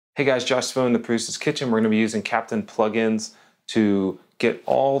Hey guys, Josh Spoon, the Producer's Kitchen. We're going to be using Captain plugins to get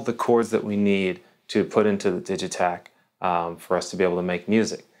all the chords that we need to put into the Digitakt for us to be able to make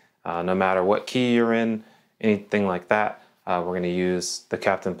music. No matter what key you're in, anything like that, we're going to use the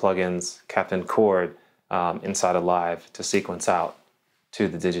Captain plugins, Captain chord inside of Live to sequence out to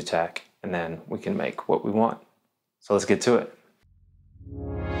the Digitakt, and then we can make what we want. So let's get to it.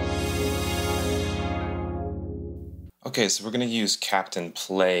 Okay, so we're going to use Captain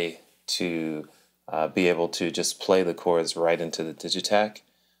Play to be able to just play the chords right into the Digitakt.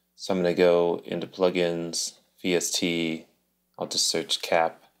 So I'm going to go into Plugins, VST, I'll just search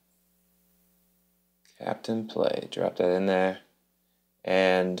Captain Play, drop that in there,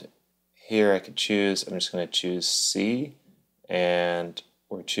 and here I could choose, I'm just going to choose C, and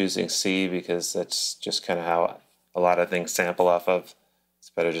we're choosing C because that's just kind of how a lot of things sample off of.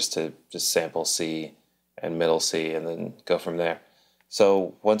 It's better just to sample C and middle C and then go from there.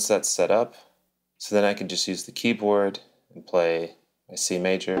 So once that's set up, so then I can just use the keyboard and play my C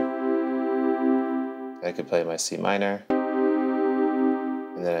major. I could play my C minor,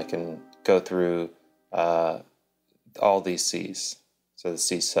 and then I can go through all these C's. So the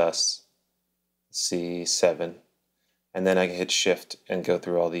C sus, C7, and then I can hit Shift and go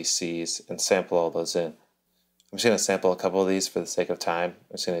through all these C's and sample all those in. I'm just going to sample a couple of these for the sake of time.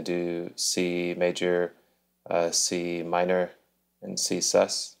 I'm just going to do C major, C minor, and C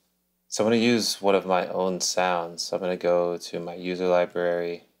sus. So I'm going to use one of my own sounds. So I'm going to go to my user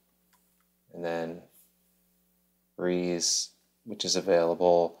library and then Breeze, which is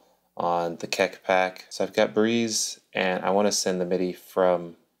available on the Keck pack. So I've got Breeze, and I want to send the MIDI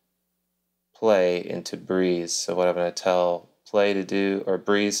from Play into Breeze. So what I'm going to tell Play to do, or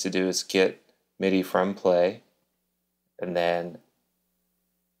Breeze to do, is get MIDI from Play and then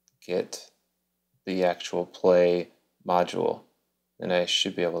get the actual Play module. And I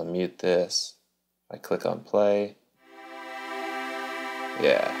should be able to mute this. I click on Play.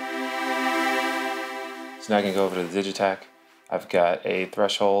 Yeah. So now I can go over to the Digitakt. I've got a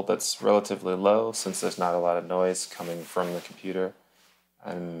threshold that's relatively low since there's not a lot of noise coming from the computer.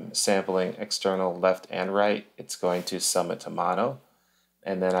 I'm sampling external left and right. It's going to sum it to mono.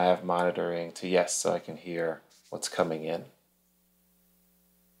 And then I have monitoring to yes, so I can hear what's coming in.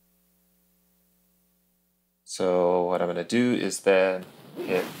 So what I'm going to do is then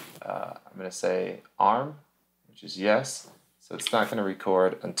hit, I'm going to say ARM, which is yes. So it's not going to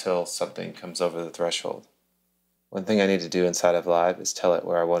record until something comes over the threshold. One thing I need to do inside of Live is tell it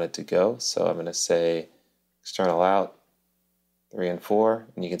where I want it to go. So I'm going to say external out, 3 and 4,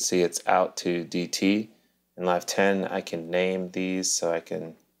 and you can see it's out to DT. In Live 10, I can name these, so I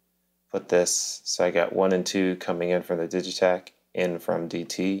can put this. So I got 1 and 2 coming in from the Digitakt, in from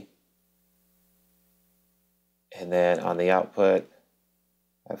DT. And then on the output,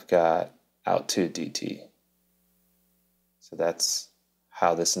 I've got out to DT. So that's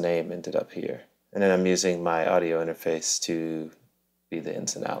how this name ended up here. And then I'm using my audio interface to be the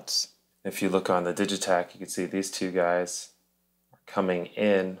ins and outs. If you look on the Digitakt, you can see these two guys are coming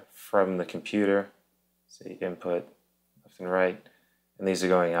in from the computer. So you input left and right, and these are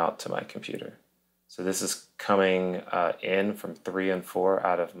going out to my computer. So this is coming in from 3 and 4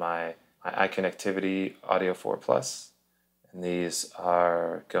 out of my iConnectivity Audio 4 Plus, and these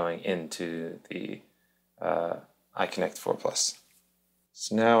are going into the iConnect 4 Plus.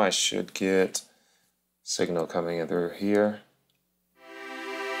 So now I should get signal coming in through here.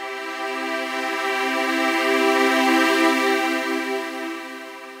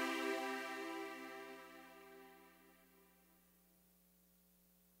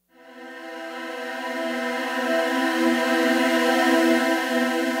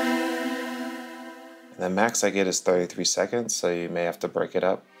 The max I get is 33 seconds, so you may have to break it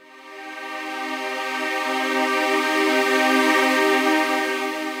up.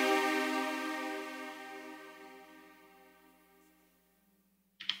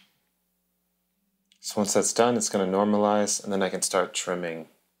 So once that's done, it's going to normalize, and then I can start trimming.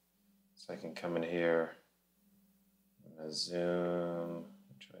 So I can come in here, I'm going to zoom.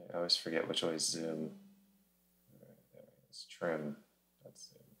 I always forget which way is zoom. There it is, trim. That's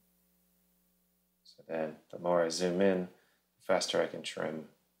zoom. So then the more I zoom in, the faster I can trim.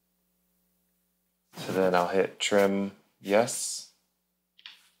 So then I'll hit trim yes,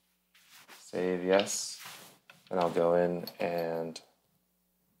 save yes, and I'll go in and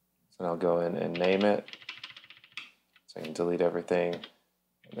name it. So I can delete everything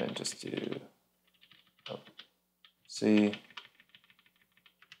and then just do C,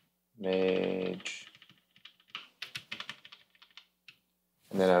 Mage,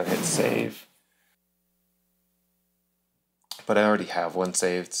 and then I would hit save. but I already have one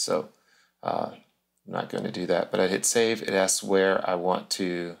saved, so I'm not going to do that. But I hit save. It asks where I want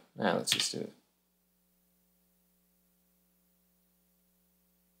to. Let's just do it.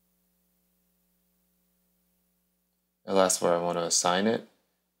 It'll ask where I want to assign it.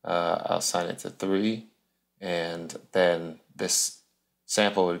 I'll assign it to 3, and then this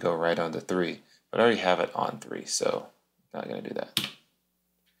sample would go right onto 3. But I already have it on 3, so I'm not going to do that.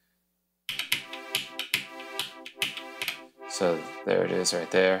 So there it is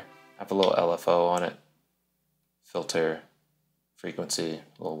right there. I have a little LFO on it, filter, frequency,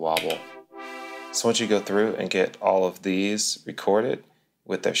 a little wobble. So once you go through and get all of these recorded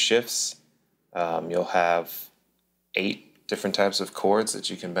with their shifts, you'll have 8 different types of chords that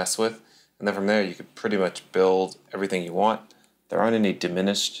you can mess with. And then from there you can pretty much build everything you want. There aren't any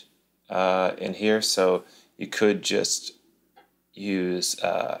diminished in here, so you could just use,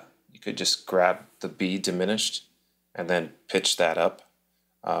 you could just grab the B diminished and then pitch that up.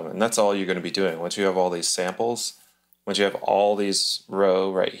 And that's all you're going to be doing. Once you have all these samples, once you have all these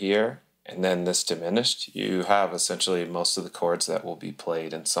row right here, and then this diminished, you have essentially most of the chords that will be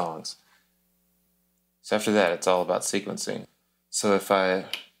played in songs. So after that, it's all about sequencing. So if I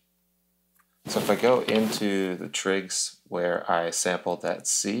go into the trigs where I sampled that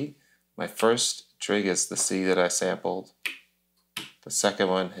C, my first trig is the C that I sampled. The second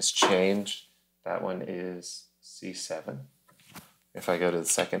one has changed. That one is C7. If I go to the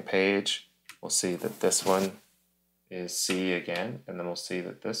second page, we'll see that this one is C again, and then we'll see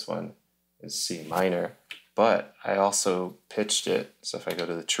that this one is C minor. But I also pitched it, so if I go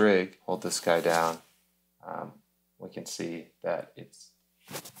to the trig, hold this guy down, we can see that it's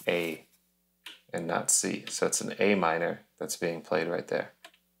A and not C. So it's an A minor that's being played right there.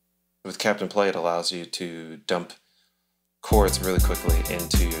 With Captain Play, it allows you to dump chords really quickly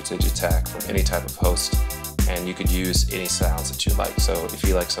into your Digitakt from any type of host, and you could use any sounds that you like. So if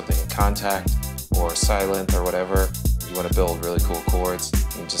you like something in Contact or Silent or whatever, you want to build really cool chords,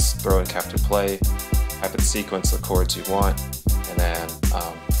 you can just throw in Captain Play, have it sequence the chords you want, and then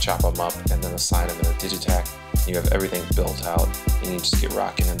chop them up and then assign them in a Digitakt. You have everything built out and you just get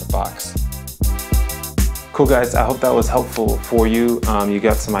rocking in the box. Cool guys, I hope that was helpful for you. You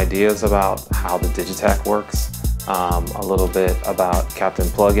got some ideas about how the Digitakt works, a little bit about Captain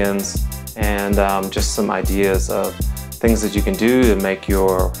plugins, and just some ideas of things that you can do to make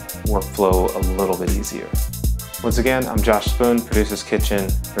your workflow a little bit easier. Once again, I'm Josh Spoon, Producer's Kitchen.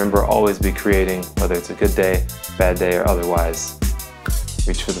 Remember, always be creating, whether it's a good day, bad day, or otherwise.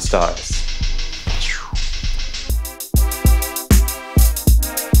 Reach for the stars.